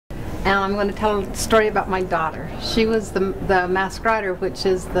and I'm going to tell a story about my daughter. She was the masquerader, which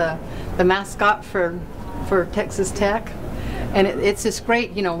is the mascot for Texas Tech, and it's this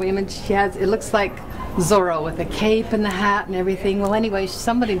great, you know, image she has. It looks like Zorro with a cape and the hat and everything. Well, anyway,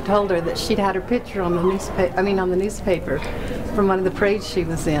 somebody told her that she'd had her picture on the newspaper. I mean, on the newspaper from one of the parades she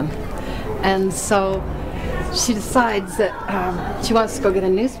was in, and so she decides that she wants to go get a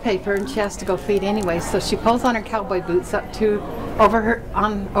newspaper, and she has to go feed anyway. So she pulls on her cowboy boots up to over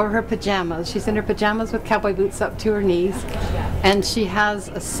her pajamas. She's in her pajamas with cowboy boots up to her knees, and she has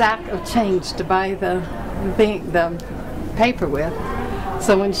a sack of change to buy the paper with.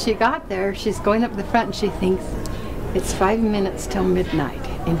 So when she got there, she's going up the front, and she thinks, it's 5 minutes till midnight.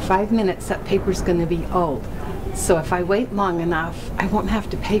 In 5 minutes, that paper's going to be old. So if I wait long enough, I won't have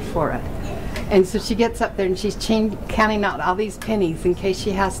to pay for it. And so she gets up there, and she's counting out all these pennies in case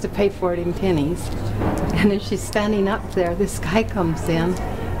she has to pay for it in pennies. And as she's standing up there, this guy comes in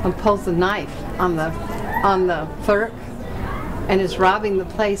and pulls a knife on the clerk and is robbing the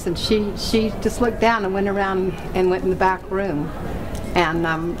place. And she just looked down and went around and went in the back room. And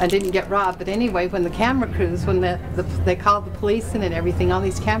I didn't get robbed. But anyway, when the camera crews, when they called the police in and everything, all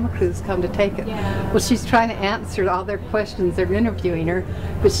these camera crews come to take it. Well, she's trying to answer all their questions. They're interviewing her,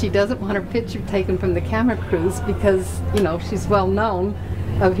 but she doesn't want her picture taken from the camera crews because, you know, she's well known.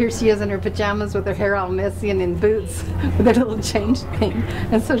 Here she is in her pajamas with her hair all messy and in boots with her little change thing.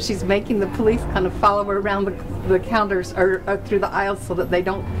 And so she's making the police kind of follow her around the counters or through the aisles so that they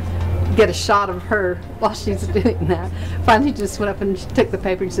don't get a shot of her while she's doing that. Finally, she just went up and she took the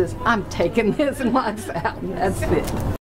paper and says, "I'm taking this," and walks out, and that's it.